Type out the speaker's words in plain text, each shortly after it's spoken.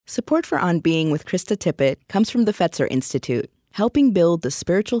Support for On Being with Krista Tippett comes from the Fetzer Institute, helping build the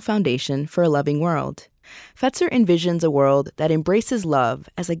spiritual foundation for a loving world. Fetzer envisions a world that embraces love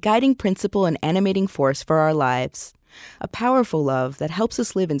as a guiding principle and animating force for our lives. A powerful love that helps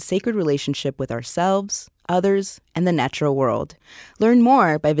us live in sacred relationship with ourselves, others, and the natural world. Learn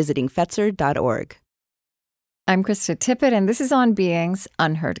more by visiting Fetzer.org. I'm Krista Tippett, and this is On Being's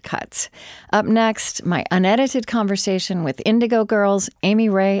Unheard Cuts. Up next, my unedited conversation with Indigo girls Amy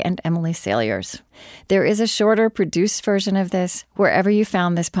Ray and Emily Saliers. There is a shorter, produced version of this wherever you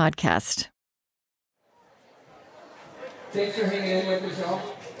found this podcast. Thanks for hanging in with us, y'all.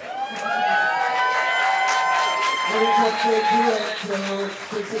 We're going to cut straight to it, so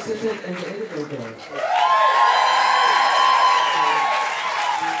Krista Tippett and the Indigo girls.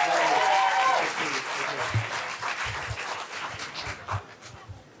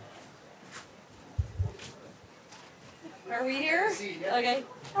 Are we here? Okay.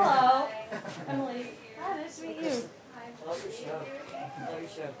 Hello. Emily. Hi, nice to meet you. Love your show. Love your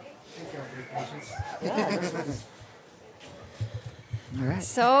show. Thank you for your patience. All right.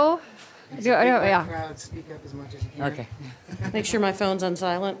 So, yeah. Crowd, speak up as much as you can. Okay. Make sure my phone's on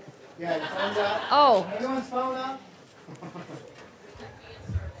silent. Yeah, your phone's out. Oh. Everyone's phone up.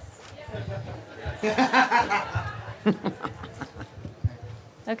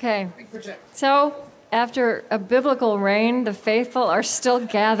 Okay. So, after a biblical reign, the faithful are still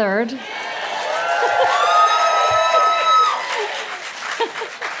gathered. It's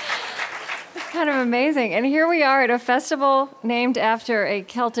kind of amazing. And here we are at a festival named after a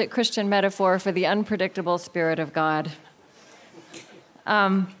Celtic Christian metaphor for the unpredictable Spirit of God.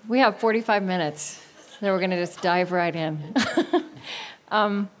 We have 45 minutes, so we're going to just dive right in.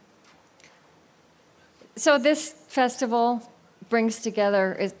 So this festival brings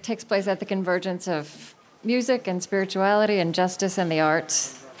together, it takes place at the convergence of music and spirituality and justice and the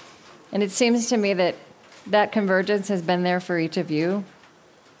arts. And it seems to me that that convergence has been there for each of you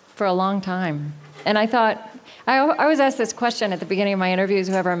for a long time. And I thought, I always ask this question at the beginning of my interviews,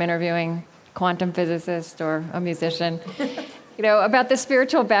 whoever I'm interviewing, quantum physicist or a musician, about the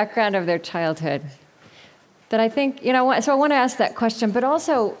spiritual background of their childhood. That I think, so I want to ask that question, but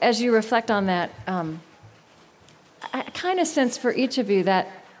also as you reflect on that, I kind of sense for each of you that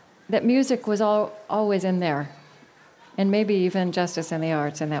music was always in there, and maybe even justice in the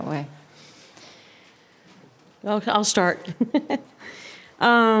arts in that way. I'll start.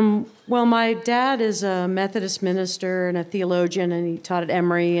 Well, my dad is a Methodist minister and a theologian, and he taught at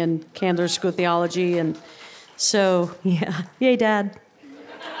Emory and Candler School of Theology, and so, yeah. Yay, Dad.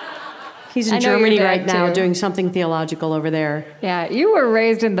 He's in Germany right now doing something theological over there. Yeah, you were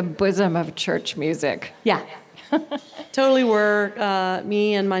raised in the bosom of church music. Yeah. Totally were.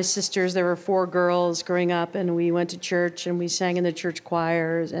 Me and my sisters, there were 4 girls growing up, and we went to church, and we sang in the church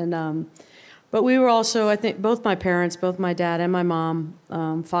choirs. And but we were also, I think, both my parents, both my dad and my mom,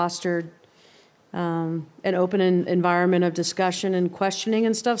 fostered an open environment of discussion and questioning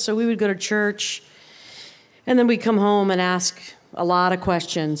and stuff. So we would go to church, and then we'd come home and ask a lot of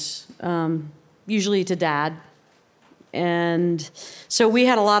questions, usually to Dad. And so we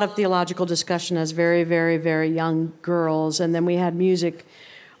had a lot of theological discussion as very, very, very young girls. And then we had music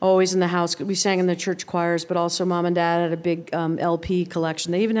always in the house. We sang in the church choirs, but also Mom and Dad had a big LP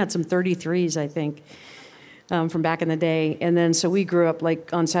collection. They even had some 33s, I think, from back in the day. And then so we grew up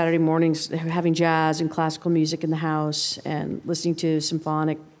like on Saturday mornings having jazz and classical music in the house and listening to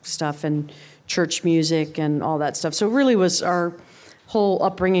symphonic stuff and church music and all that stuff. So it really was our whole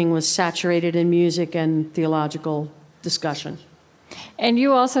upbringing was saturated in music and theological discussion. And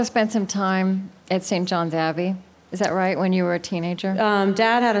you also spent some time at St. John's Abbey. Is that right, when you were a teenager?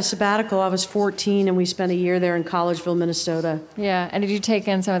 Dad had a sabbatical. I was 14, and we spent a year there in Collegeville, Minnesota. Yeah, and did you take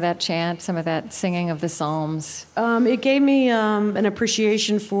in some of that chant, some of that singing of the Psalms? It gave me an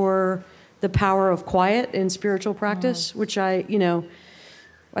appreciation for the power of quiet in spiritual practice, which I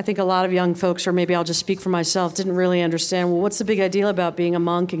think a lot of young folks, or maybe I'll just speak for myself, didn't really understand, well, what's the big idea about being a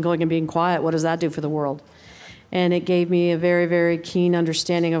monk and going and being quiet? What does that do for the world? And it gave me a very, very keen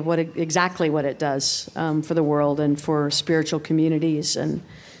understanding of exactly what it does for the world and for spiritual communities. And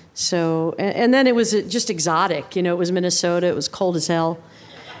so, and then it was just exotic. It was Minnesota. It was cold as hell.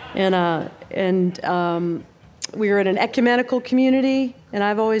 And we were in an ecumenical community. And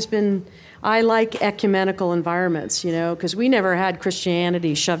I like ecumenical environments, because we never had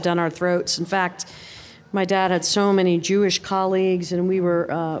Christianity shoved down our throats. In fact, my dad had so many Jewish colleagues, and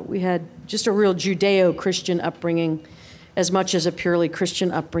we had just a real Judeo-Christian upbringing as much as a purely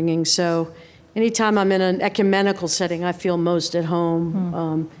Christian upbringing. So anytime I'm in an ecumenical setting, I feel most at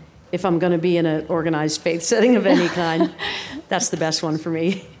home. If I'm going to be in an organized faith setting of any kind, that's the best one for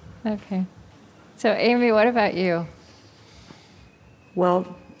me. Okay. So, Amy, what about you?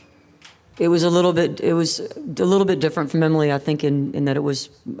 Well, it was a little bit different from Emily, I think, in that it was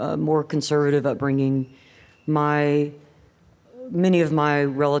more conservative upbringing. Many of my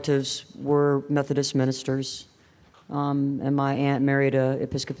relatives were Methodist ministers, and my aunt married a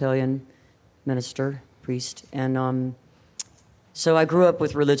Episcopalian priest, and so I grew up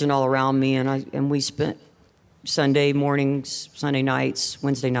with religion all around me, and we spent Sunday mornings, Sunday nights,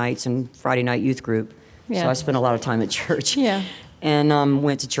 Wednesday nights, and Friday night youth group. Yeah. So I spent a lot of time at church. Yeah. And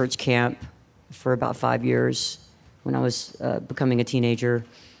went to church camp for about 5 years when I was becoming a teenager.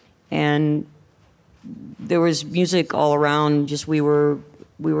 And there was music all around. Just we were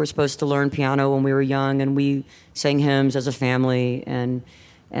supposed to learn piano when we were young, and we sang hymns as a family, and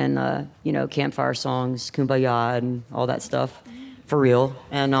campfire songs, Kumbaya, and all that stuff, for real.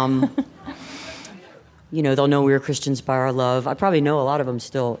 And they'll know we were Christians by our love. I probably know a lot of them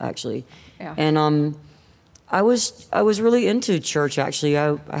still, actually. Yeah. And I was really into church, actually.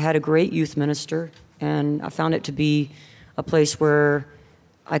 I had a great youth minister, and I found it to be a place where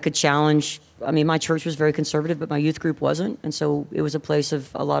I could challenge. I mean, my church was very conservative, but my youth group wasn't, and so it was a place of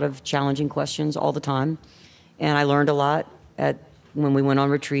a lot of challenging questions all the time. And I learned a lot when we went on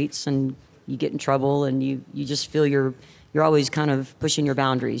retreats, and you get in trouble, and you just feel you're always kind of pushing your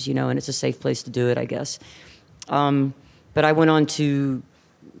boundaries, and it's a safe place to do it, I guess. But I went on to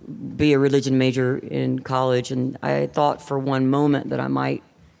be a religion major in college, and I thought for one moment that I might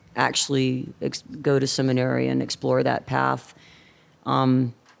actually go to seminary and explore that path.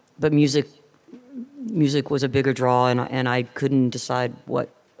 But music was a bigger draw, and I couldn't decide what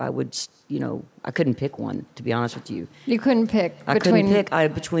I would, I couldn't pick one, to be honest with you. You couldn't pick I couldn't pick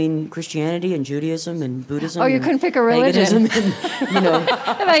between Christianity and Judaism and Buddhism. Oh, you couldn't pick a religion. And, I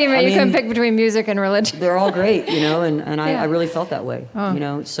thought you meant you couldn't pick between music and religion. They're all great, and Yeah. I really felt that way,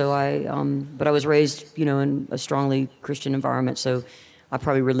 Oh. So but I was raised, in a strongly Christian environment, so I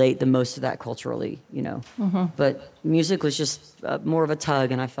probably relate the most to that culturally, Mm-hmm. But music was just more of a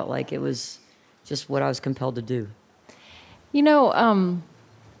tug, and I felt like it was just what I was compelled to do.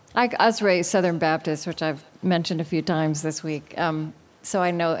 I was raised Southern Baptist, which I've mentioned a few times this week. So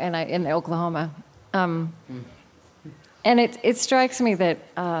I know, and in Oklahoma, and it strikes me that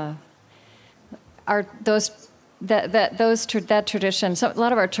that tradition. So a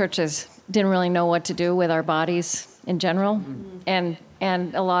lot of our churches didn't really know what to do with our bodies in general, and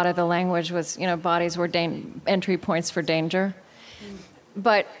a lot of the language was, bodies were entry points for danger,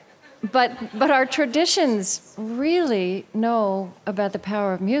 but our traditions really know about the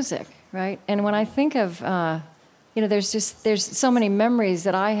power of music, right? And when I think of, there's so many memories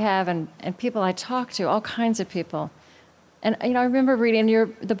that I have and people I talk to, all kinds of people. And, I remember reading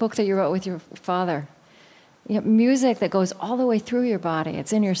the book that you wrote with your father. Music that goes all the way through your body.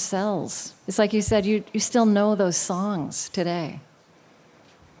 It's in your cells. It's like you said, you still know those songs today.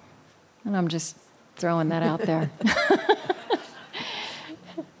 And I'm just throwing that out there.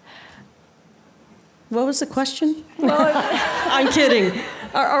 What was the question? I'm kidding.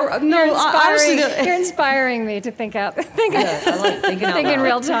 You're inspiring me to think out. I like thinking out Think loud. in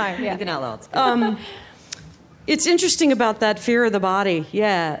real time. Yeah. Thinking out loud. It's interesting about that fear of the body.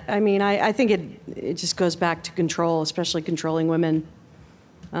 Yeah, I mean, I think it just goes back to control, especially controlling women.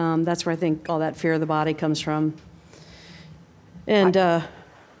 That's where I think all that fear of the body comes from. And I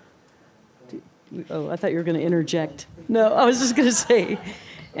thought you were going to interject. No, I was just going to say.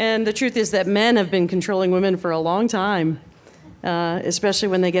 And the truth is that men have been controlling women for a long time, especially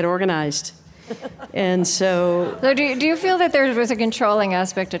when they get organized. And so do you feel that there was a controlling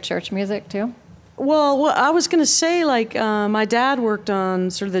aspect of church music too? Well, I was going to say, my dad worked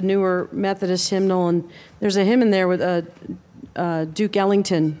on sort of the newer Methodist hymnal, and there's a hymn in there with Duke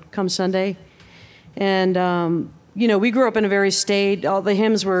Ellington, Come Sunday. And, we grew up in a very staid, all the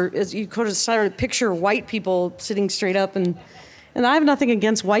hymns were, as you could sort of picture white people sitting straight up, and I have nothing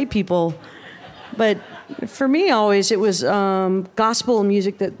against white people, but for me always it was gospel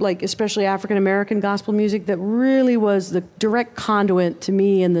music that, especially African-American gospel music, that really was the direct conduit to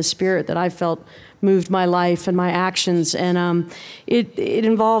me and the spirit that I felt moved my life and my actions. And it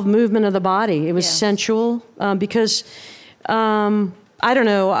involved movement of the body. It was sensual because, I don't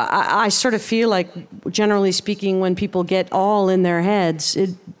know, I sort of feel like, generally speaking, when people get all in their heads,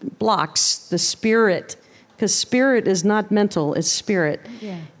 it blocks the spirit. Because spirit is not mental, it's spirit.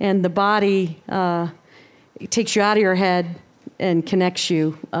 Yeah. And the body it takes you out of your head and connects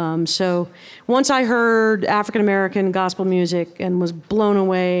you. So once I heard African-American gospel music and was blown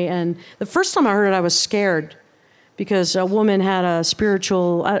away, and the first time I heard it, I was scared because a woman had a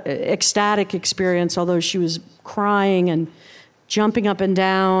spiritual, ecstatic experience, although she was crying and jumping up and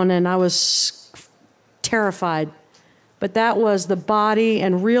down, and I was terrified. But that was the body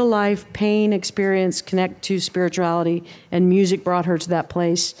and real life pain experience connect to spirituality, and music brought her to that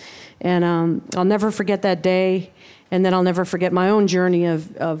place. And I'll never forget that day, and then I'll never forget my own journey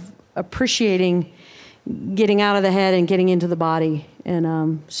of appreciating getting out of the head and getting into the body.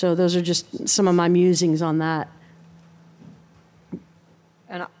 And so those are just some of my musings on that.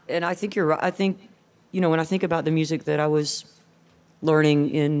 And I think you're right. I think, when I think about the music that I was learning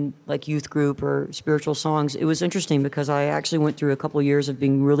in like youth group or spiritual songs, it was interesting because I actually went through a couple of years of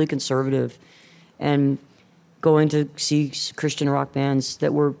being really conservative and going to see Christian rock bands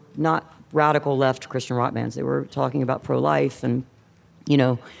that were not radical left Christian rock bands. They were talking about pro-life and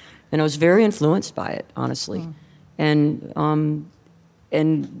I was very influenced by it, honestly. And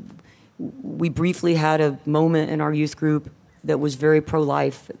we briefly had a moment in our youth group that was very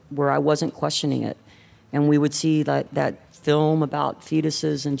pro-life where I wasn't questioning it. And we would see that film about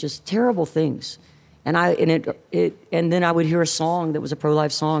fetuses and just terrible things. And then I would hear a song that was a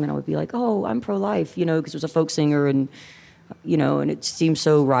pro-life song, and I would be like, oh, I'm pro-life, because it was a folk singer, and and it seemed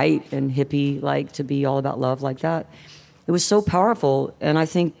so right and hippie-like to be all about love like that. It was so powerful, and I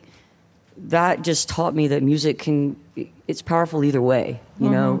think that just taught me that music it's powerful either way,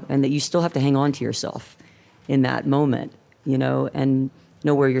 and that you still have to hang on to yourself in that moment, and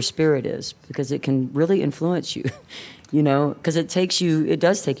know where your spirit is, because it can really influence you, because it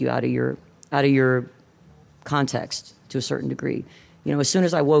does take you out of your context to a certain degree. As soon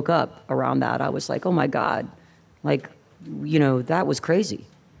as I woke up around that, I was like, oh my God, that was crazy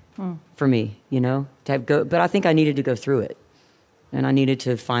for me, but I think I needed to go through it. And I needed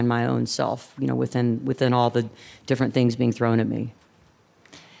to find my own self, within all the different things being thrown at me.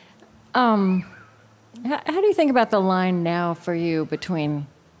 How do you think about the line now for you between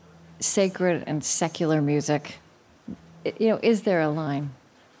sacred and secular music? Is there a line,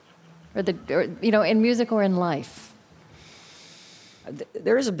 or in music or in life?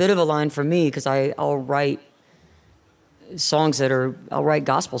 There is a bit of a line for me because I'll write songs I'll write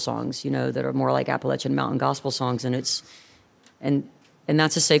gospel songs, that are more like Appalachian Mountain gospel songs, and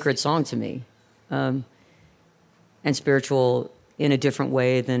that's a sacred song to me, and spiritual in a different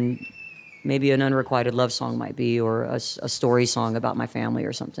way than maybe an unrequited love song might be, or a story song about my family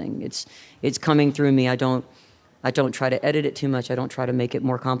or something. It's coming through me. I don't try to edit it too much. I don't try to make it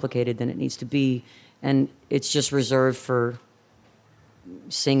more complicated than it needs to be, and it's just reserved for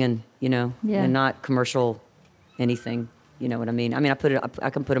singing, and not commercial anything. You know what I mean? I mean, I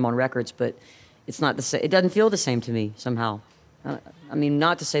can put them on records, but it's not the same. It doesn't feel the same to me somehow. I mean,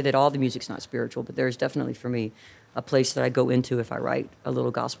 not to say that all the music's not spiritual, but there's definitely for me a place that I go into if I write a little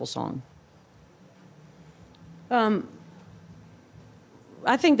gospel song. I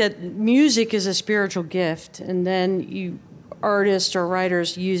think that music is a spiritual gift, and then artists or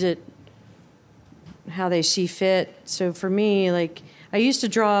writers use it how they see fit. So for me, I used to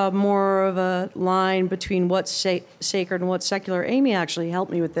draw more of a line between what's sacred and what's secular. Amy actually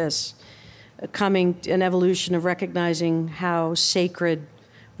helped me with this, an evolution of recognizing how sacred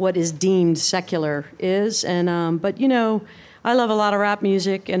what is deemed secular is. And but I love a lot of rap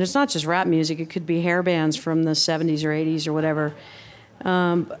music, and it's not just rap music. It could be hair bands from the 70s or 80s or whatever.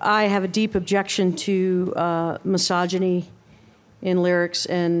 I have a deep objection to misogyny in lyrics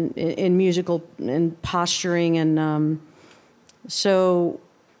and in musical and posturing, and so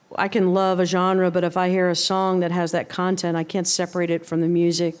I can love a genre, but if I hear a song that has that content, I can't separate it from the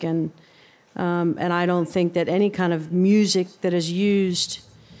music, and I don't think that any kind of music that is used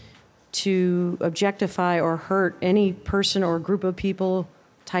to objectify or hurt any person or group of people,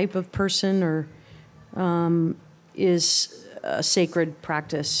 type of person, or is a sacred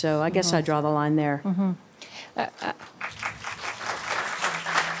practice. So I guess I draw the line there.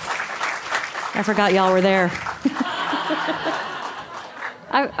 I forgot y'all were there.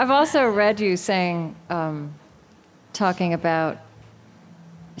 I've also read you saying, talking about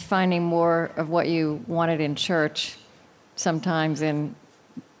finding more of what you wanted in church, sometimes in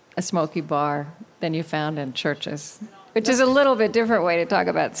a smoky bar than you found in churches, which is a little bit different way to talk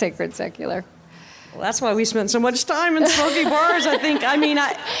about sacred secular. Well, that's why we spent so much time in smoky bars, I think. I mean,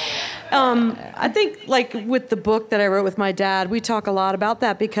 I think, with the book that I wrote with my dad, we talk a lot about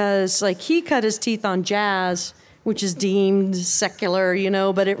that because, he cut his teeth on jazz, which is deemed secular,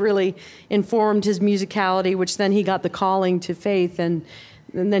 but it really informed his musicality, which then he got the calling to faith, and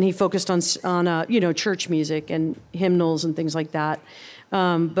then he focused on church music and hymnals and things like that.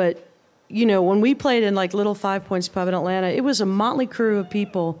 But when we played in Little 5 Points Pub in Atlanta, it was a motley crew of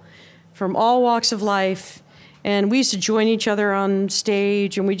people from all walks of life, And we used to join each other on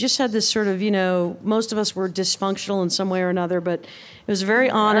stage, and we just had this sort of, most of us were dysfunctional in some way or another, but it was very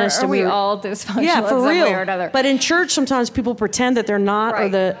honest. Are and we were, all dysfunctional yeah, in for some real. way or another? But in church, sometimes people pretend that they're not, or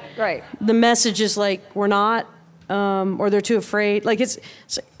the message is like, we're not, or they're too afraid. Like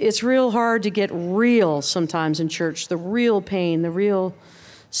it's real hard to get real sometimes in church, the real pain, the real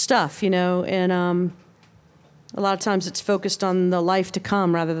stuff, and a lot of times it's focused on the life to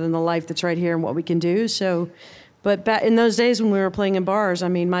come rather than the life that's right here and what we can do. So, but back in those days when we were playing in bars, I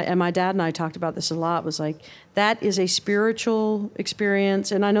mean, my dad and I talked about this a lot, was like, that is a spiritual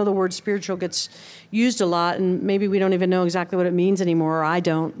experience. And I know the word spiritual gets used a lot, and maybe we don't even know exactly what it means anymore, or I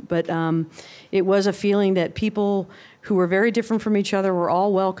don't. But it was a feeling that people who were very different from each other were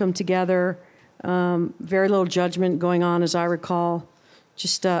all welcome together. Very little judgment going on, as I recall.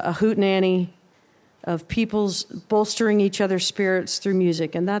 Just a hootenanny of people's bolstering each other's spirits through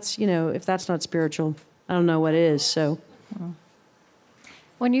music. And that's, if that's not spiritual, I don't know what is, so.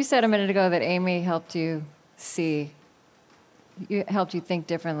 When you said a minute ago that Amy helped you helped you think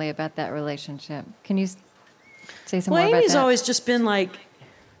differently about that relationship, can you say some more about that? Well, Amy's always just been like,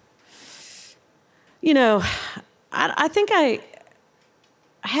 I think I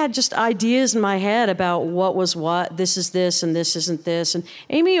had just ideas in my head about what was what, this is this and this isn't this. And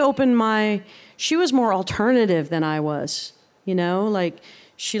Amy she was more alternative than I was, like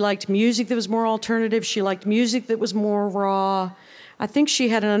she liked music that was more alternative. She liked music that was more raw. I think she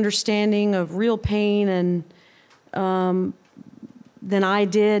had an understanding of real pain and than I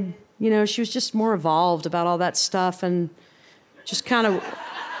did. She was just more evolved about all that stuff and just kind of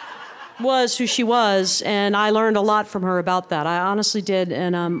was who she was. And I learned a lot from her about that. I honestly did,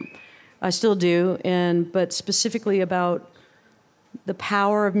 and I still do. But specifically about the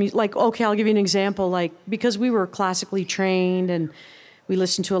power of music. Like, okay, I'll give you an example. Like, because we were classically trained and we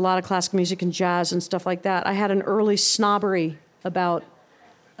listened to a lot of classical music and jazz and stuff like that, I had an early snobbery about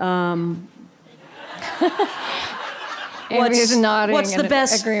Amy's nodding what's the in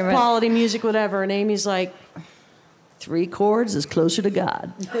best agreement. quality music, whatever. And Amy's like, 3 chords is closer to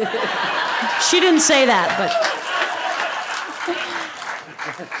God. She didn't say that, but...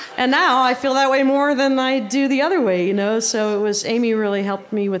 And now I feel that way more than I do the other way, So it was, Amy really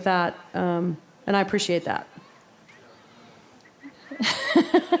helped me with that, and I appreciate that.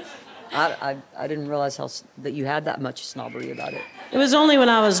 I didn't realize that you had that much snobbery about it. It was only when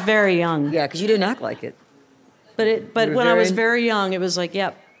I was very young. Yeah, because you didn't act like it. But when I was very young, it was like,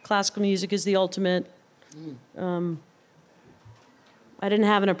 yep, classical music is the ultimate. I didn't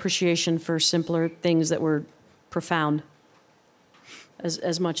have an appreciation for simpler things that were profound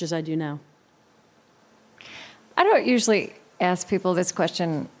as much as I do now. I don't usually ask people this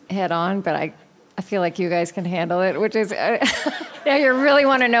question head on, but I feel like you guys can handle it, which is, now you really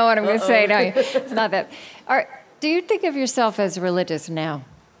want to know what I'm going to say, don't you? It's not that. Do you think of yourself as religious now?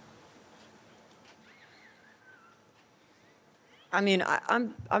 I mean,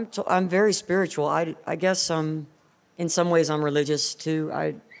 I'm very spiritual. I guess in some ways I'm religious too.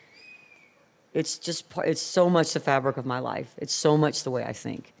 It's so much the fabric of my life. It's so much the way I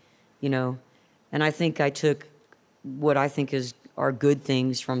think, And I think I took what I think are good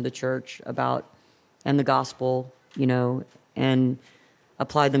things from the church and the gospel, and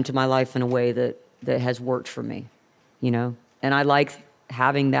applied them to my life in a way that has worked for me, And I like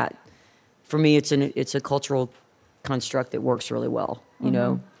having that. For me, it's a cultural construct that works really well,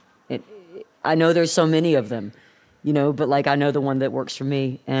 I know there's so many of them, but like I know the one that works for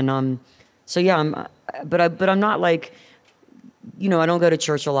me, and so yeah, but I'm not like, I don't go to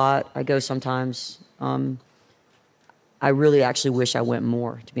church a lot. I go sometimes. I really actually wish I went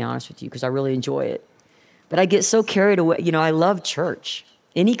more, to be honest with you, because I really enjoy it. But I get so carried away. I love church,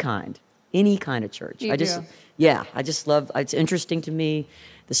 any kind of church. You do? Yeah, I just love. It's interesting to me,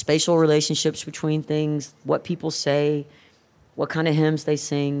 the spatial relationships between things, what people say, what kind of hymns they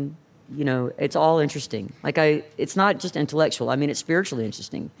sing. It's all interesting. It's not just intellectual. I mean, it's spiritually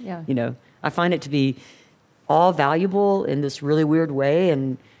interesting. Yeah. I find it to be all valuable in this really weird way,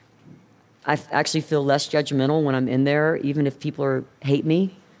 and I actually feel less judgmental when I'm in there, even if people hate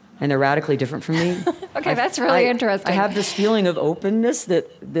me and they're radically different from me. Okay, that's really interesting. I have this feeling of openness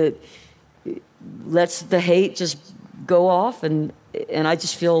that lets the hate just go off, and I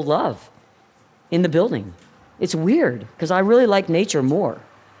just feel love in the building. It's weird, because I really like nature more.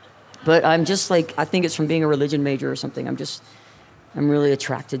 But I'm just like, I think it's from being a religion major or something. I'm really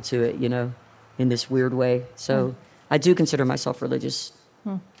attracted to it, in this weird way. So I do consider myself religious.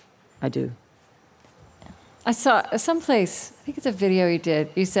 I do. I saw someplace, I think it's a video you did.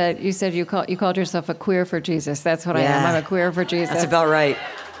 You said you called yourself a queer for Jesus. That's what I am. I'm a queer for Jesus. That's about right.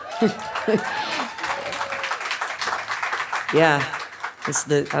 Yeah.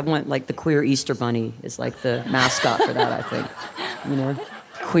 I want like the queer Easter bunny is like the mascot for that, I think. You know,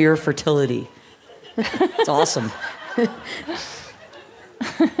 queer fertility. It's awesome.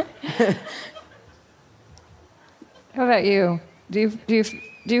 How about you? Do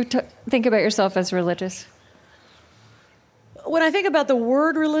you think about yourself as religious? When I think about the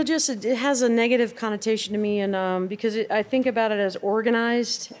word religious, it has a negative connotation to me, and because I think about it as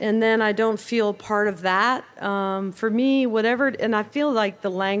organized, and then I don't feel part of that. For me, whatever, and I feel like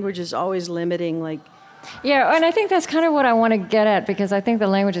the language is always limiting. Like, yeah, and I think that's kind of what I want to get at, because I think the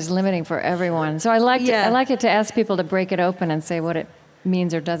language is limiting for everyone. So I like it to ask people to break it open and say what it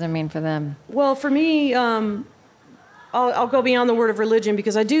means or doesn't mean for them. Well, for me, I'll go beyond the word of religion,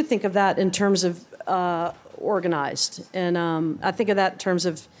 because I do think of that in terms of organized, and I think of that in terms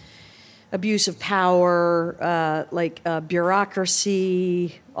of abuse of power,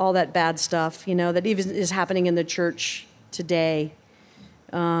 bureaucracy, all that bad stuff, that even is happening in the church today.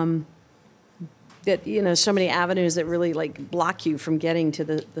 That so many avenues that really like block you from getting to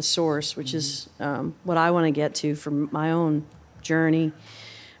the source, which is what I want to get to from my own journey.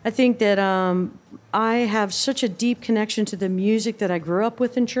 I think that I have such a deep connection to the music that I grew up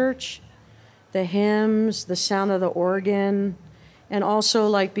with in church. The hymns, the sound of the organ, and also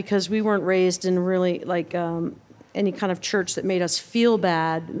like because we weren't raised in really like any kind of church that made us feel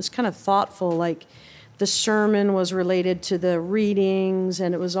bad. It was kind of thoughtful. Like the sermon was related to the readings,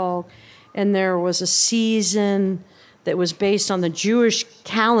 and it was all, and there was a season that was based on the Jewish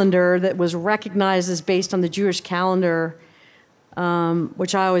calendar that was recognized as based on the Jewish calendar,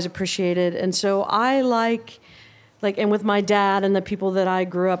 which I always appreciated. And so I like, and with my dad and the people that I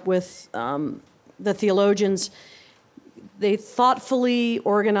grew up with, the theologians, they thoughtfully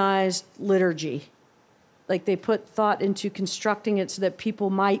organized liturgy. Like they put thought into constructing it so that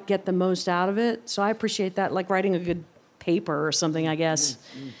people might get the most out of it. So I appreciate that, like writing a good paper or something, I guess.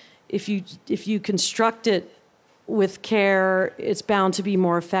 If you construct it with care, it's bound to be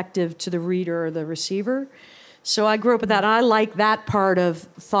more effective to the reader or the receiver. So I grew up with that. I like that part of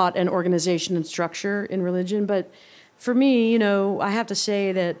thought and organization and structure in religion. But for me, I have to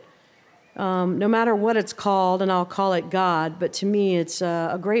say that no matter what it's called, and I'll call it God, but to me it's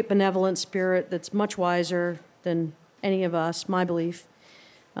a great benevolent spirit that's much wiser than any of us, my belief,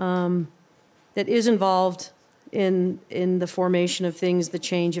 that is involved in the formation of things, the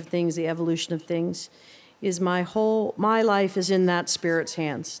change of things, the evolution of things. My life is in that spirit's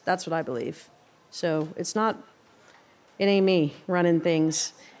hands. That's what I believe. So it ain't me running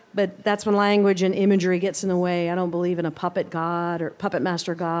things. But that's when language and imagery gets in the way. I don't believe in a puppet God or puppet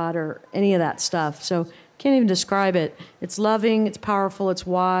master God or any of that stuff. So can't even describe it. It's loving, it's powerful, it's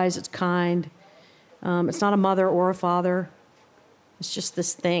wise, it's kind. It's not a mother or a father. It's just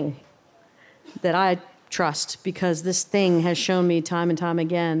this thing that I trust, because this thing has shown me time and time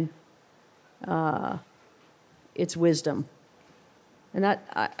again its wisdom. And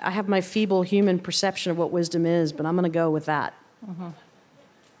that I have my feeble human perception of what wisdom is, but I'm going to go with that. Mm-hmm.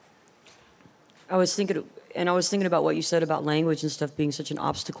 I was thinking about what you said about language and stuff being such an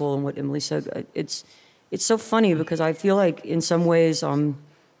obstacle, and what Emily said. It's so funny, because I feel like in some ways I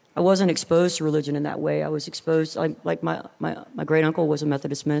wasn't exposed to religion in that way. I was exposed, like my great uncle was a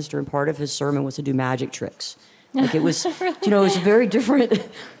Methodist minister, and part of his sermon was to do magic tricks. Like it was, it was a very different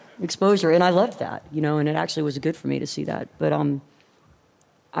exposure, and I loved that, and it actually was good for me to see that. But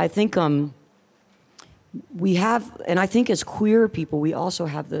I think we have, and I think as queer people, we also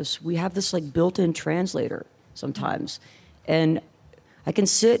have this. We have this like built-in translator sometimes, and I can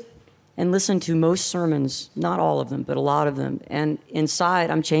sit and listen to most sermons, not all of them, but a lot of them, and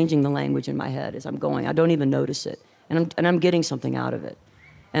inside I'm changing the language in my head as I'm going. I don't even notice it, and I'm getting something out of it,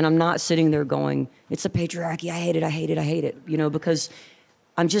 and I'm not sitting there going, "It's the patriarchy. I hate it. I hate it. I hate it." Because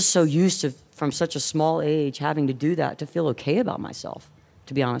I'm just so used to, from such a small age, having to do that to feel okay about myself.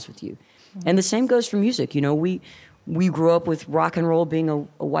 To be honest with you. And the same goes for music. We grew up with rock and roll being a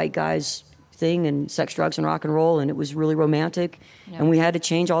white guy's thing, and sex, drugs, and rock and roll, and it was really romantic. Yeah. And we had to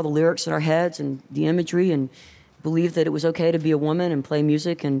change all the lyrics in our heads and the imagery, and believe that it was okay to be a woman and play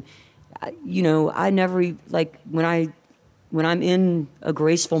music. And I never, like, when I'm in a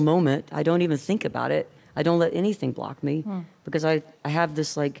graceful moment, I don't even think about it. I don't let anything block me, because I have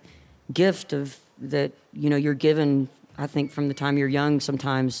this like gift of that you're given, I think, from the time you're young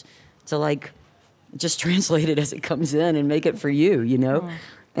sometimes, to like just translate it as it comes in and make it for you,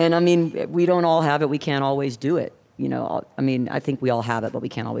 And I mean, we don't all have it. We can't always do it. I mean, I think we all have it, but we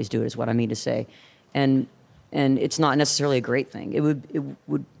can't always do it, is what I mean to say. And it's not necessarily a great thing.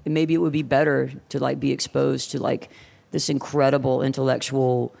 Maybe it would be better to like be exposed to like this incredible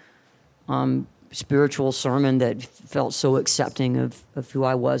intellectual spiritual sermon that felt so accepting of who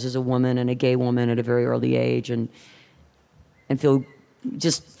I was as a woman and a gay woman at a very early age, and feel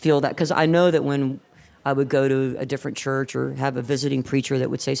that, because I know that when I would go to a different church or have a visiting preacher that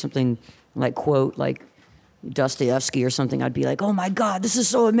would say something like, quote, like Dostoevsky or something, I'd be like, oh my God, this is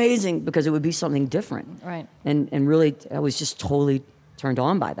so amazing, because it would be something different. Right. And really, I was just totally turned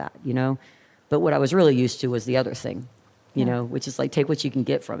on by that, you know? But what I was really used to was the other thing, you know, which is like, take what you can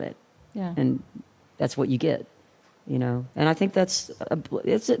get from it. Yeah. And that's what you get, you know? And I think it's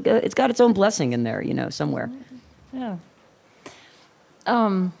got its own blessing in there, you know, somewhere. Yeah.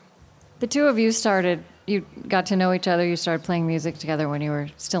 The two of you got to know each other. You started playing music together when you were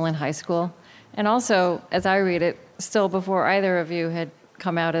still in high school. And also, as I read it, still before either of you had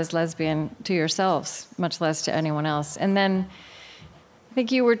come out as lesbian to yourselves, much less to anyone else. And then I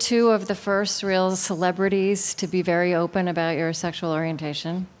think you were two of the first real celebrities to be very open about your sexual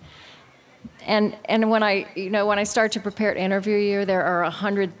orientation. And when I start to prepare to interview you, there are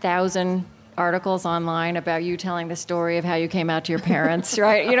 100,000 articles online about you telling the story of how you came out to your parents,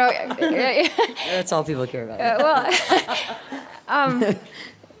 right? You know, That's all people care about.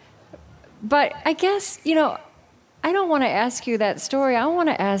 But I guess, you know, I don't want to ask you that story. I want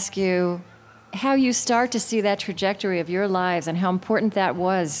to ask you how you start to see that trajectory of your lives and how important that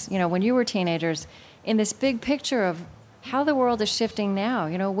was, you know, when you were teenagers, in this big picture of how the world is shifting now,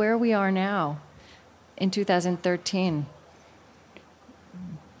 you know, where we are now in 2013.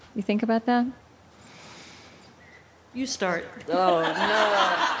 You think about that? You start. Oh,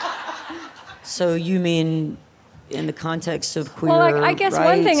 no. So you mean in the context of queer Well, I guess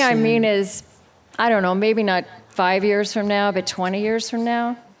one thing I rights mean is, I don't know, maybe not 5 years from now, but 20 years from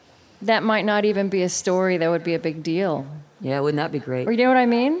now, that might not even be a story that would be a big deal. Yeah, wouldn't that be great? Or you know what I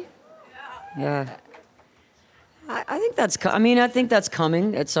mean? Yeah. I think that's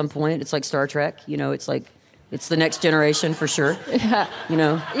coming at some point. It's like Star Trek, you know, it's like, it's the next generation for sure. Yeah. You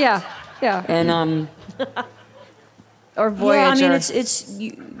know? Yeah. Yeah. And, Or Voyager. yeah, I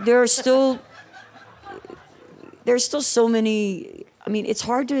mean, there's still so many, I mean, it's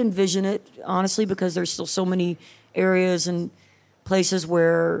hard to envision it, honestly, because there's still so many areas and places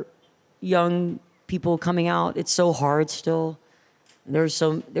where young people coming out, it's so hard still. There's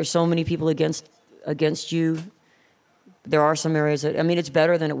so many people against you. There are some areas that, I mean, it's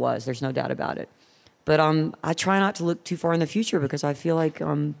better than it was. There's no doubt about it. But I try not to look too far in the future, because I feel like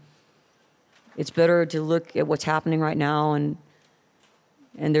it's better to look at what's happening right now, and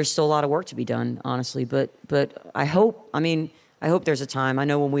there's still a lot of work to be done, honestly. But I hope there's a time. I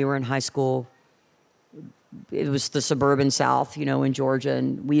know when we were in high school, it was the suburban South, you know, in Georgia,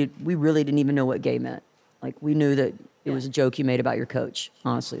 and we really didn't even know what gay meant. Like, we knew that it was a joke you made about your coach.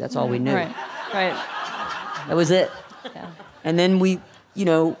 Honestly, that's all we knew. Right. That was it. Yeah. And then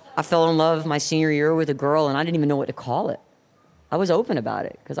I fell in love my senior year with a girl, and I didn't even know what to call it. I was open about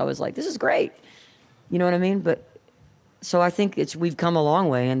it because I was like, this is great. You know what I mean? But so I think we've come a long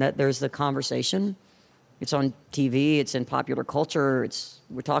way, and that there's the conversation. It's on TV, it's in popular culture,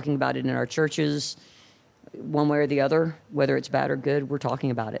 we're talking about it in our churches, one way or the other, whether it's bad or good, we're talking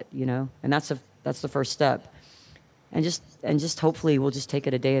about it, you know? And that's the first step. And just hopefully we'll just take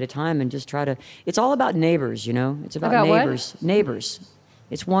it a day at a time and just try to, it's all about neighbors, you know? It's about neighbors. What? Neighbors.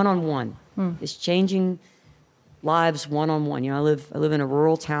 It's one-on-one. It's changing lives one-on-one. You know, I live in a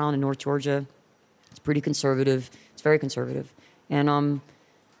rural town in North Georgia. It's pretty conservative. It's very conservative. And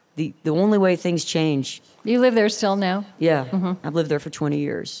the only way things change. You live there still now? Yeah. Mm-hmm. I've lived there for 20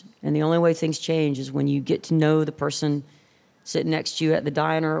 years. And the only way things change is when you get to know the person sitting next to you at the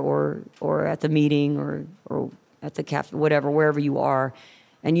diner or at the meeting or at the cafe, whatever, wherever you are.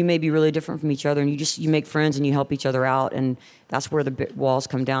 And you may be really different from each other, and you make friends and you help each other out, and that's where the walls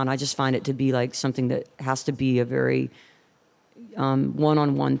come down. I just find it to be like something that has to be a very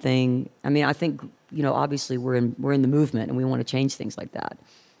one-on-one thing. I mean, I think, you know, obviously we're in the movement and we want to change things like that,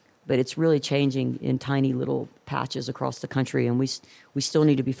 but it's really changing in tiny little patches across the country, and we still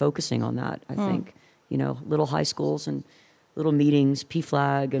need to be focusing on that. I think, you know, little high schools and little meetings,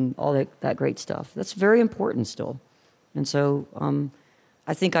 PFLAG, and all that great stuff. That's very important still, and so.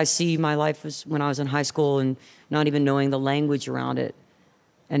 I think I see my life as when I was in high school and not even knowing the language around it.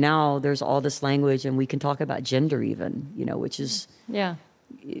 And now there's all this language, and we can talk about gender even, you know, which is... Yeah.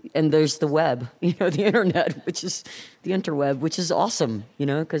 And there's the web, you know, the internet, which is the interweb, which is awesome, you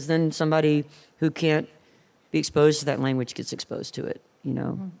know, because then somebody who can't be exposed to that language gets exposed to it, you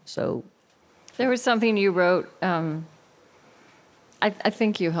know, so... There was something you wrote, I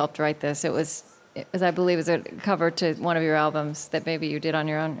think you helped write this. It was, I believe, it was a cover to one of your albums that maybe you did on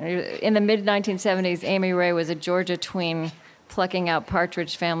your own. In the mid-1970s, Amy Ray was a Georgia tween plucking out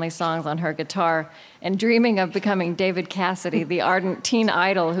Partridge Family songs on her guitar and dreaming of becoming David Cassidy, the ardent teen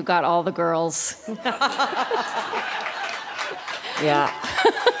idol who got all the girls. Yeah.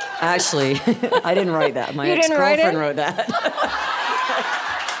 Actually, I didn't write that. My You didn't write ex-girlfriend it? wrote that.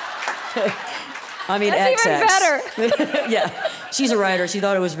 I mean, That's even better. Yeah. She's a writer. She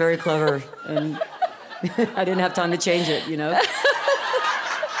thought it was very clever. And I didn't have time to change it, you know?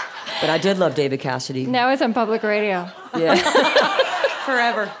 But I did love David Cassidy. Now it's on public radio. Yeah.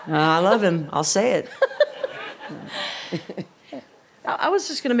 Forever. I love him. I'll say it. I was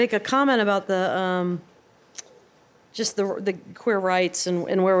just going to make a comment about the just the queer rights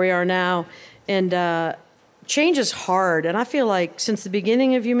and where we are now. And change is hard. And I feel like since the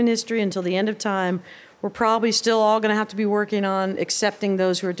beginning of human history until the end of time, we're probably still all going to have to be working on accepting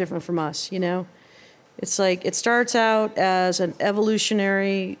those who are different from us, you know? It's like it starts out as an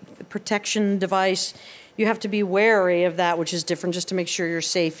evolutionary protection device. You have to be wary of that, which is different, just to make sure you're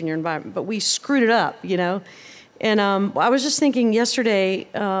safe in your environment. But we screwed it up, you know? And I was just thinking yesterday,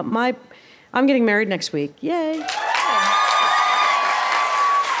 I'm getting married next week. Yay.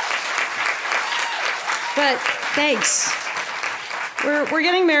 But thanks. We're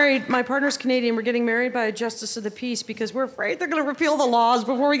getting married. My partner's Canadian. We're getting married by a justice of the peace because we're afraid they're going to repeal the laws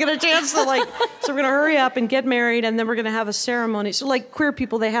before we get a chance to so we're going to hurry up and get married, and then we're going to have a ceremony. So like queer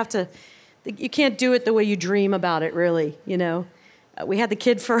people, you can't do it the way you dream about it, really, you know. We had the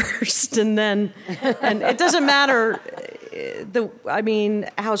kid first, and it doesn't matter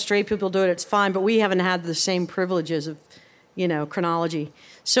how straight people do it, it's fine, but we haven't had the same privileges of, you know, chronology.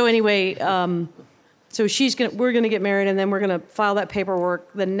 So anyway, so we're gonna get married, and then we're gonna file that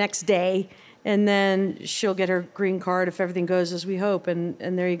paperwork the next day, and then she'll get her green card if everything goes as we hope, and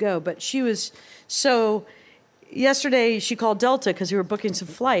there you go. But yesterday she called Delta because we were booking some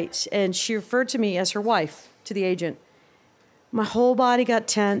flights, and she referred to me as her wife to the agent. My whole body got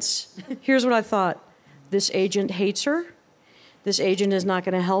tense. Here's what I thought. This agent hates her. This agent is not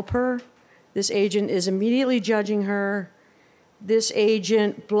going to help her. This agent is immediately judging her. This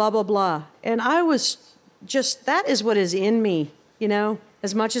agent, blah, blah, blah. And I was just, that is what is in me, you know,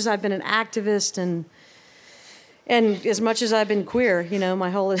 as much as I've been an activist and as much as I've been queer, you know, my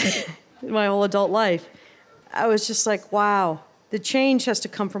whole adult life. I was just like, wow, the change has to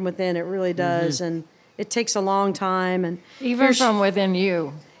come from within. It really does. Mm-hmm. And it takes a long time. And even from within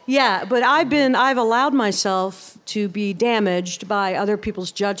you. Yeah, but I've allowed myself to be damaged by other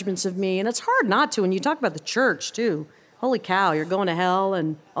people's judgments of me. And it's hard not to. And you talk about the church, too. Holy cow, you're going to hell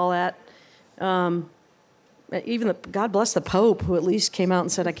and all that. God bless the Pope, who at least came out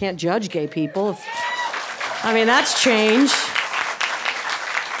and said, I can't judge gay people. That's change.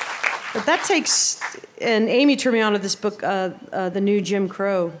 But that takes, and Amy turned me on to this book, The New Jim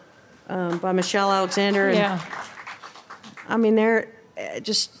Crow, by Michelle Alexander. And, yeah. They're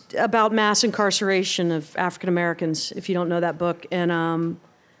just about mass incarceration of African Americans, if you don't know that book. And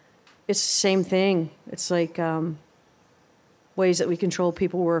it's the same thing. It's like ways that we control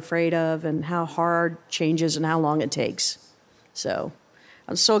people we're afraid of and how hard change is and how long it takes. So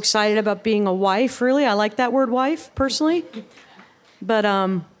I'm so excited about being a wife, really. I like that word wife, personally. But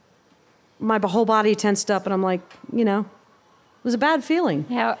my whole body tensed up, and I'm like, you know, it was a bad feeling.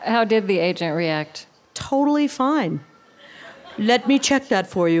 How did the agent react? Totally fine. Let me check that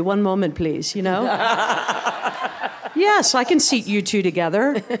for you. One moment, please, you know? Yes, I can seat you two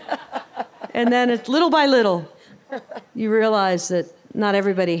together. And then little by little, you realize that not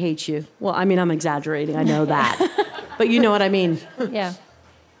everybody hates you. Well, I'm exaggerating. I know that. But you know what I mean. Yeah.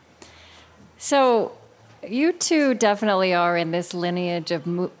 So you two definitely are in this lineage of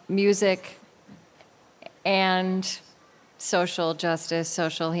music and social justice,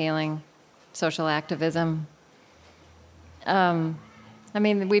 social healing, social activism.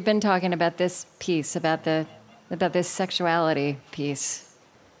 We've been talking about this piece, about this sexuality piece,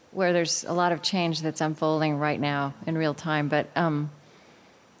 where there's a lot of change that's unfolding right now in real time. But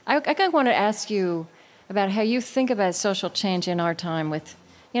I kind of want to ask you about how you think about social change in our time. With,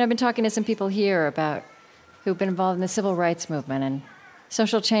 I've been talking to some people here who've been involved in the civil rights movement, and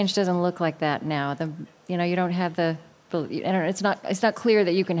social change doesn't look like that now. You don't have it's not clear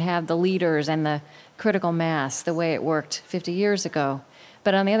that you can have the leaders and the critical mass the way it worked 50 years ago.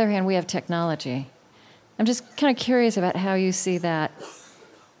 But on the other hand, we have technology. I'm just kind of curious about how you see that,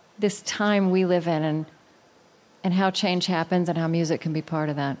 this time we live in, and how change happens and how music can be part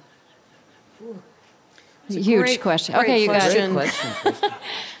of that. It's a huge question. Great Okay, you got Great it. question.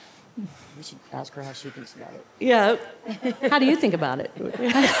 We should ask her how she thinks about it. Yeah. How do you think about it?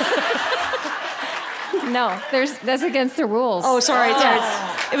 No, that's against the rules. Oh, sorry.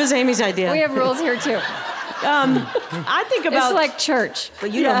 It was Amy's idea. We have rules here too. I think about It's like church.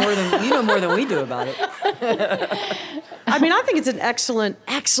 But you know more than we do about it. I mean, I think it's an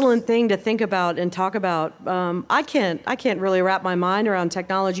excellent thing to think about and talk about. I can't really wrap my mind around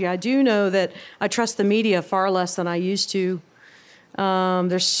technology. I do know that I trust the media far less than I used to.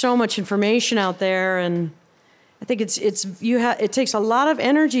 There's so much information out there, and I think it takes a lot of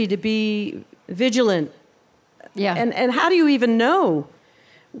energy to be vigilant. Yeah. And how do you even know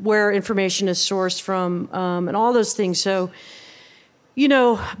where information is sourced from, and all those things? So,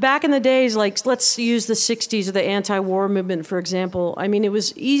 back in the days, like let's use the 60s or the anti-war movement, for example. I mean, it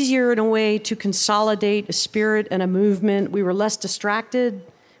was easier in a way to consolidate a spirit and a movement. We were less distracted.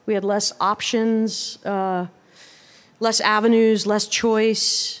 We had less options, less avenues, less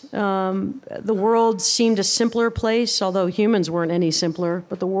choice. The world seemed a simpler place, although humans weren't any simpler,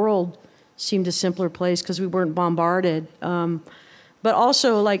 but the world seemed a simpler place because we weren't bombarded. But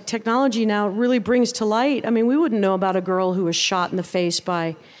also, like, technology now really brings to light, I mean, we wouldn't know about a girl who was shot in the face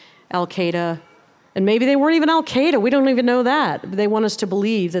by Al-Qaeda. And maybe they weren't even Al-Qaeda. We don't even know that. They want us to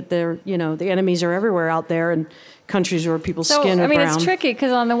believe that the enemies are everywhere out there in countries where people's skin are brown. It's tricky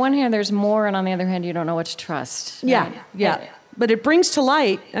because on the one hand, there's more, and on the other hand, you don't know what to trust. Yeah. But it brings to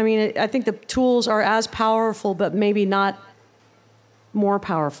light, I mean, I think the tools are as powerful, but maybe not more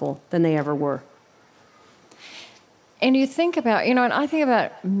powerful than they ever were. And you think about, and I think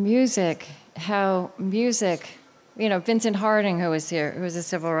about music, how music, Vincent Harding, who was here, who was a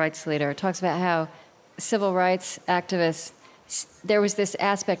civil rights leader, talks about how civil rights activists, there was this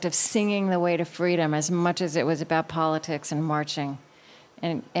aspect of singing the way to freedom as much as it was about politics and marching.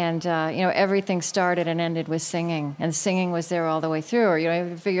 And everything started and ended with singing, and singing was there all the way through. Or,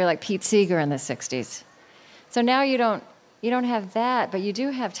 you figure like Pete Seeger in the 60s. So now you don't have that, but you do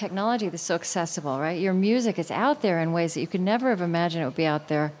have technology that's so accessible, right? Your music is out there in ways that you could never have imagined it would be out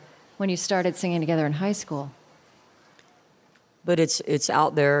there when you started singing together in high school. But it's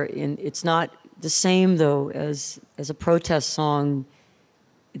out there, and it's not the same though as a protest song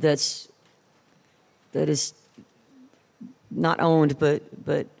that is not owned,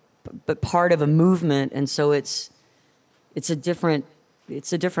 but part of a movement, and so it's a different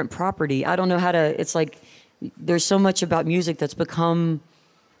property. I don't know how to. It's like there's so much about music that's become,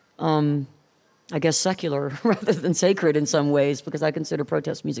 I guess, secular rather than sacred in some ways, because I consider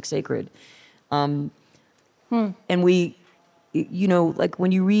protest music sacred. And we, like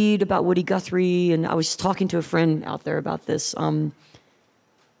when you read about Woody Guthrie, and I was talking to a friend out there about this,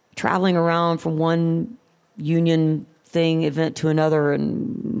 traveling around from one union event to another,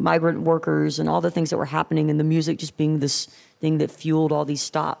 and migrant workers and all the things that were happening, and the music just being this thing that fueled all these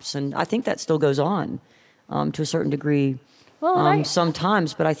stops. And I think that still goes on to a certain degree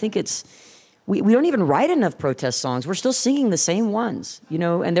sometimes, but I think we don't even write enough protest songs. We're still singing the same ones,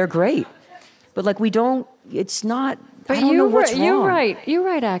 and they're great. But like it's not, but I don't know what's wrong. You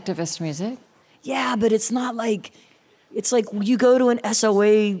write activist music. Yeah, but it's not like, it's like you go to an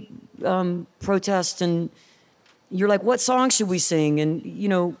SOA protest and you're like, what song should we sing?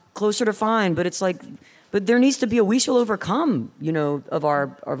 And, Closer to Fine, but it's like, but there needs to be a We Shall Overcome, of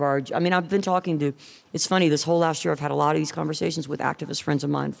our, I mean, I've been talking to, it's funny, this whole last year I've had a lot of these conversations with activist friends of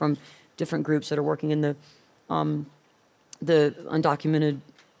mine from different groups that are working in the undocumented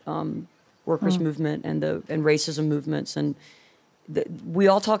workers movement and racism movements. And we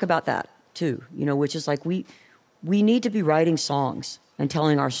all talk about that too, which is like, we need to be writing songs and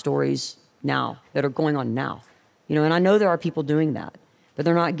telling our stories now that are going on now. And I know there are people doing that, but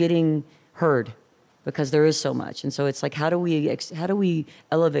they're not getting heard because there is so much. And so it's like, how do we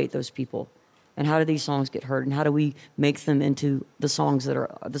elevate those people? And how do these songs get heard? And how do we make them into the songs that are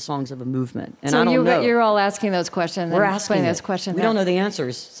the songs of a movement? And so I don't know. You're all asking those questions. We're asking those questions. We don't know the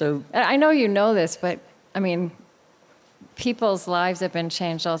answers. So I know you know this, but I mean, people's lives have been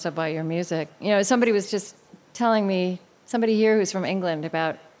changed also by your music. Somebody was just telling me, somebody here who's from England,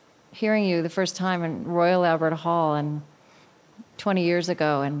 about hearing you the first time in Royal Albert Hall and 20 years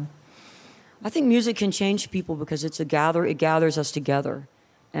ago. And I think music can change people because it gathers us together,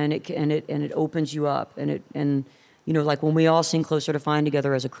 and it opens you up, and like when we all sing Closer to Fine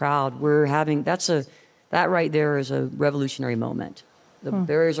together as a crowd, that right there is a revolutionary moment. The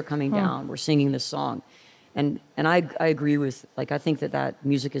barriers are coming down. We're singing this song, and I agree with, like, I think that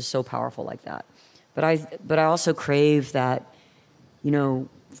music is so powerful like that, but I also crave that,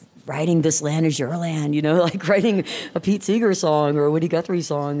 writing This Land Is Your Land, like writing a Pete Seeger song or a Woody Guthrie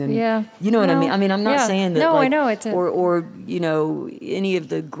song. And you know what I mean? I mean, I'm not saying that, no, like, I know it's or any of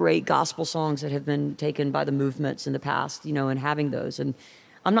the great gospel songs that have been taken by the movements in the past, and having those. And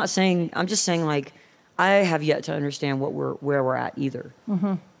I'm just saying, like, I have yet to understand where we're at either.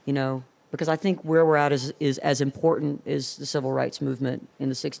 because I think where we're at is as important as the civil rights movement in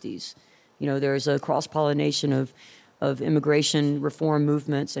the 60s. You know, there's a cross-pollination of immigration reform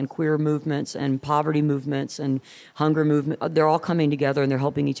movements and queer movements and poverty movements and hunger movement. They're all coming together and they're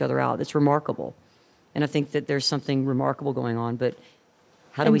helping each other out. It's remarkable. And I think that there's something remarkable going on, but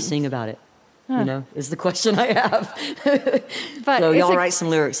how do we sing about it? You know, is the question I have. But so y'all write some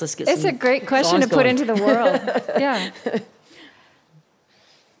lyrics. Let's get some It's a great question to put into the world. Yeah.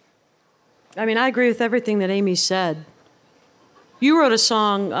 I mean, I agree with everything that Amy said. You wrote a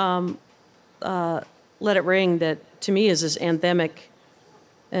song, Let It Ring, that to me is as anthemic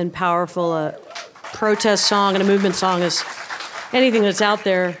and powerful a protest song and a movement song as anything that's out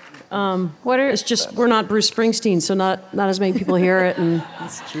there. It's just we're not Bruce Springsteen, so not as many people hear it. And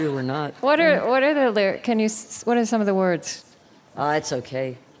That's true, we're not. What are the lyrics? What are some of the words? It's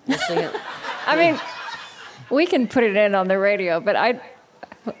okay. We'll sing it. I mean, we can put it in on the radio, but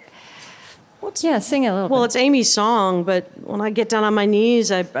sing it a little bit. well, it's Amy's song, but when I get down on my knees,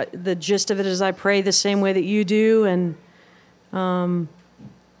 the gist of it is I pray the same way that you do, and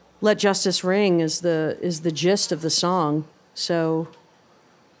Let Justice Ring is the gist of the song. So.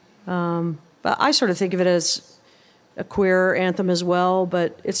 But I sort of think of it as a queer anthem as well,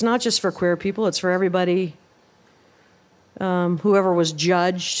 but it's not just for queer people, it's for everybody, whoever was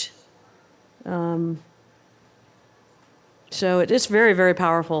judged. So it is very, very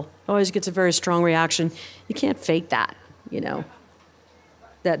powerful. Always gets a very strong reaction. You can't fake that, you know,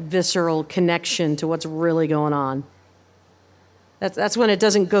 that visceral connection to what's really going on. That's when it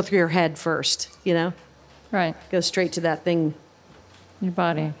doesn't go through your head first, you know? Right. Go straight to that thing. Your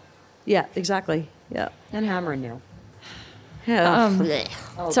body. Yeah, exactly. Yeah. And Hammer and Nail. Yeah.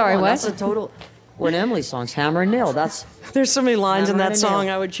 Sorry, what? That's a total. When Emily's songs, Hammer and Nail. That's There's so many lines in Hammer that and song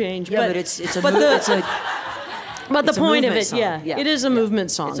nail. I would change. but it's a but move, the- it's a But the it's a point of movement it, song. yeah, it is a Yeah.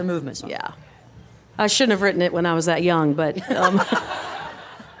 movement song. It's a movement song. Yeah. I shouldn't have written it when I was that young, but I'm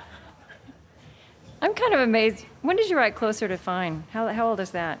kind of amazed. When did you write Closer to Fine? How old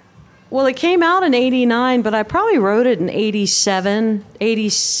is that? well, it came out in '89, but I probably wrote it in '87,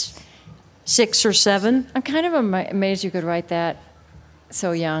 '86 or '7. I'm kind of amazed you could write that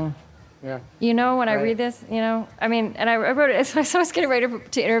so young. yeah. You know, when I Right. read this, you know, I mean, and I wrote it, so I was getting ready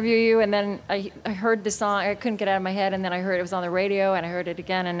to interview you, and then I heard the song, I couldn't get it out of my head, and then I heard it was on the radio, and I heard it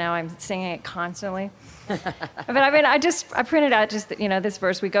again, and now I'm singing it constantly. But I mean, I printed out just, you know, this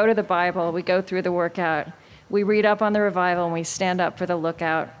verse. We go to the Bible, we go through the workout, we read up on the revival, and we stand up for the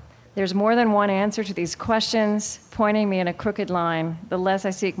lookout. There's more than one answer to these questions, pointing me in a crooked line. The less I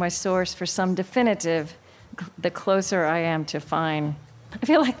seek my source for some definitive, the closer I am to fine. I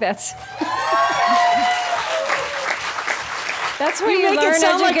feel like that's what you make it learn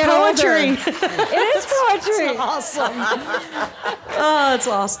sound as you like get poetry. older. It is poetry. Awesome. Oh, it's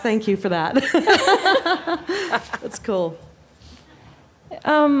awesome. Thank you for that. That's cool.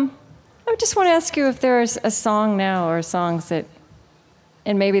 I just want to ask you if there's a song now or songs that,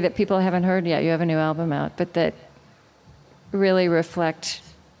 and maybe that people haven't heard yet. You have a new album out, but that really reflect,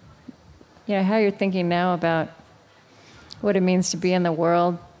 you know, how you're thinking now about what it means to be in the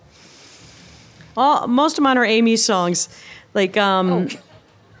world. Most of mine are Amy's songs. Like, I'm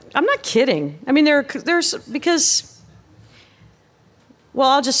not kidding. I mean, there's because, well,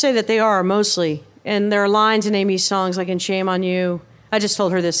 I'll just say that they are mostly. And there are lines in Amy's songs, like in Shame on You. I just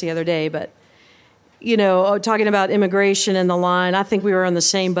told her this the other day, but, you know, talking about immigration and the line, I think we were on the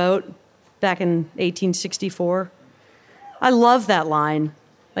same boat back in 1864. I love that line,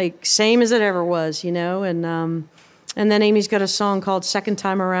 like, same as it ever was, you know, and then Amy's got a song called Second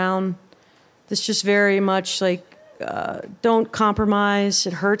Time Around. That's just very much like, don't compromise.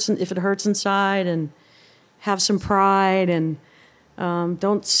 It hurts if it hurts inside, and have some pride, and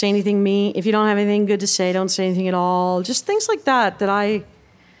don't say anything mean. If you don't have anything good to say, don't say anything at all. Just things like that I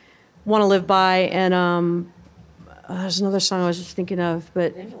want to live by. And there's another song I was just thinking of,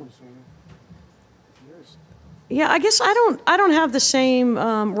 but yeah, I guess I don't have the same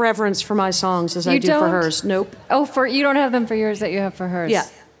reverence for my songs as I You do for don't? hers. Nope. Oh, you don't have them for yours that you have for hers. Yeah.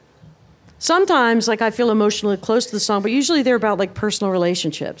 Sometimes, like, I feel emotionally close to the song, but usually they're about, like, personal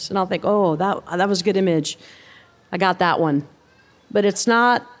relationships. And I'll think, oh, that was a good image. I got that one. But it's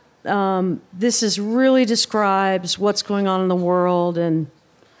not, this really describes what's going on in the world and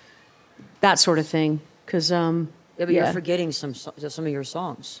that sort of thing. Because, Yeah, but you're forgetting some of your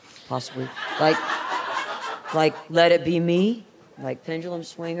songs, possibly. Like Let It Be Me, like Pendulum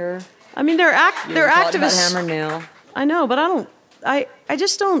Swinger. I mean, they're Talked about activists. Hammer and Nail. I know, but I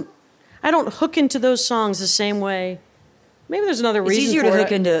just don't hook into those songs the same way. Maybe there's another It's reason easier for to it.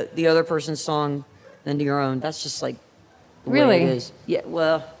 hook into the other person's song than to your own. That's just like the Really? way it is. Yeah,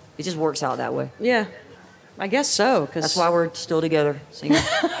 well, It just works out that way. Yeah, I guess so. That's why we're still together singing.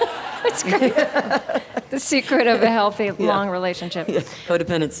 It's great. The secret of a healthy, long relationship. Yeah.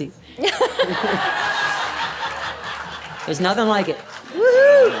 Codependency. There's nothing like it.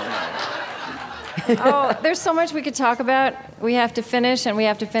 Oh, there's so much we could talk about. We have to finish, and we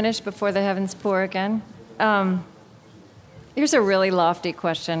have to finish before the heavens pour again. Here's a really lofty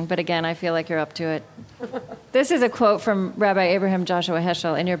question, but again, I feel like you're up to it. This is a quote from Rabbi Abraham Joshua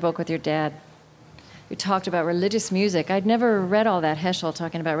Heschel in your book with your dad. You talked about religious music. I'd never read all that Heschel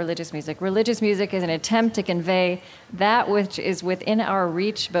talking about religious music. Religious music is an attempt to convey that which is within our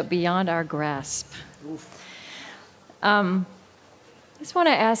reach but beyond our grasp. I just want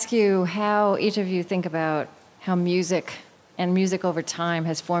to ask you how each of you think about how music and music over time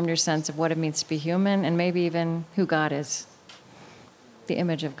has formed your sense of what it means to be human and maybe even who God is, the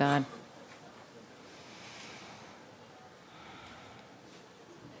image of God.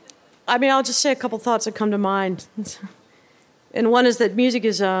 I mean, I'll just say a couple thoughts that come to mind. And one is that music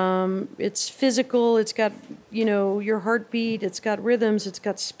is, it's physical, it's got, your heartbeat, it's got rhythms, it's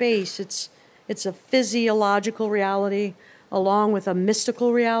got space, it's a physiological reality along with a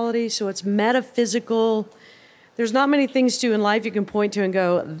mystical reality, so it's metaphysical. There's not many things in life you can point to and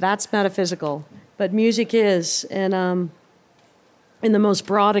go, that's metaphysical, but music is, and in the most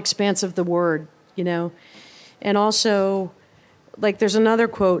broad expanse of the word, and also, like, there's another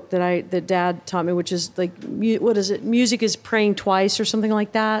quote that Dad taught me, which is like, what is it? Music is praying twice, or something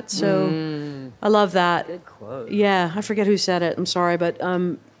like that. So I love that. Good quote. Yeah, I forget who said it. I'm sorry, but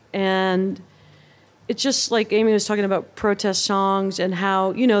and it's just like Amy was talking about protest songs and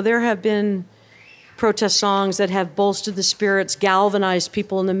how there have been protest songs that have bolstered the spirits, galvanized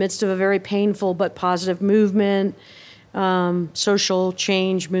people in the midst of a very painful but positive movement, social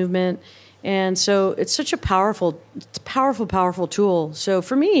change movement. And so it's such a powerful tool. So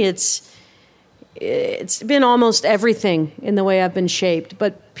for me, it's been almost everything in the way I've been shaped.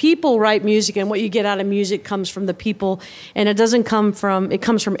 But people write music, and what you get out of music comes from the people, and it comes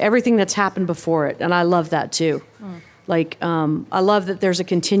from everything that's happened before it. And I love that too. Like, I love that there's a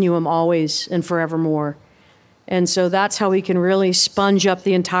continuum always and forevermore. And so that's how we can really sponge up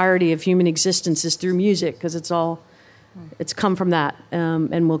the entirety of human existence, is through music, because it's come from that,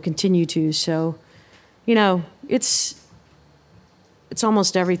 and will continue to. So, it's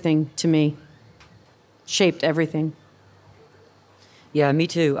almost everything to me. Shaped everything. Yeah, me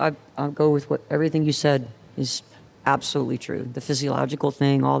too. I'll go with everything you said is absolutely true. The physiological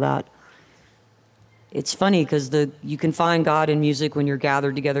thing, all that. It's funny because you can find God in music when you're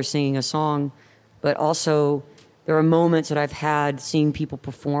gathered together singing a song, but also there are moments that I've had seeing people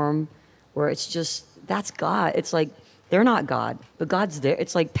perform where it's just, that's God. It's like, they're not God, but God's there.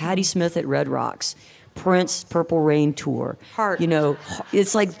 It's like Patti Smith at Red Rocks, Prince Purple Rain tour. Heart.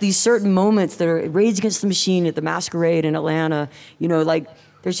 It's like these certain moments that are Rage Against the Machine at the Masquerade in Atlanta. Like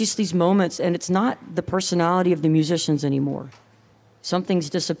there's just these moments, and it's not the personality of the musicians anymore. Something's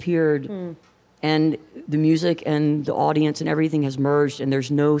disappeared, and the music and the audience and everything has merged, and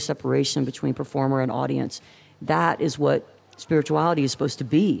there's no separation between performer and audience. That is what spirituality is supposed to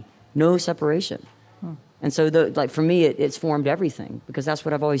be. No separation. And so, for me, it's formed everything, because that's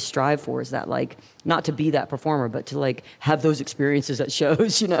what I've always strived for, is that, not to be that performer, but to, have those experiences at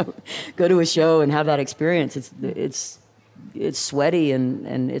shows, Go to a show and have that experience. It's sweaty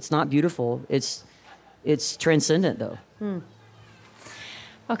and it's not beautiful. It's transcendent, though.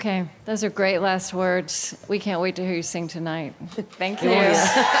 Okay, those are great last words. We can't wait to hear you sing tonight. Thank you.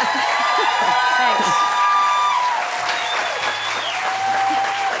 Yes. Thanks.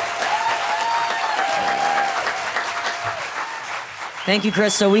 Thank you,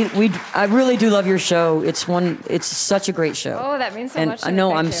 Krista. I really do love your show. It's such a great show. Oh, that means so much to me. I know,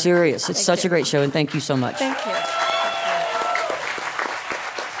 Thank I'm you. serious. It's Thank such you. a great show, and thank you so much. Thank you.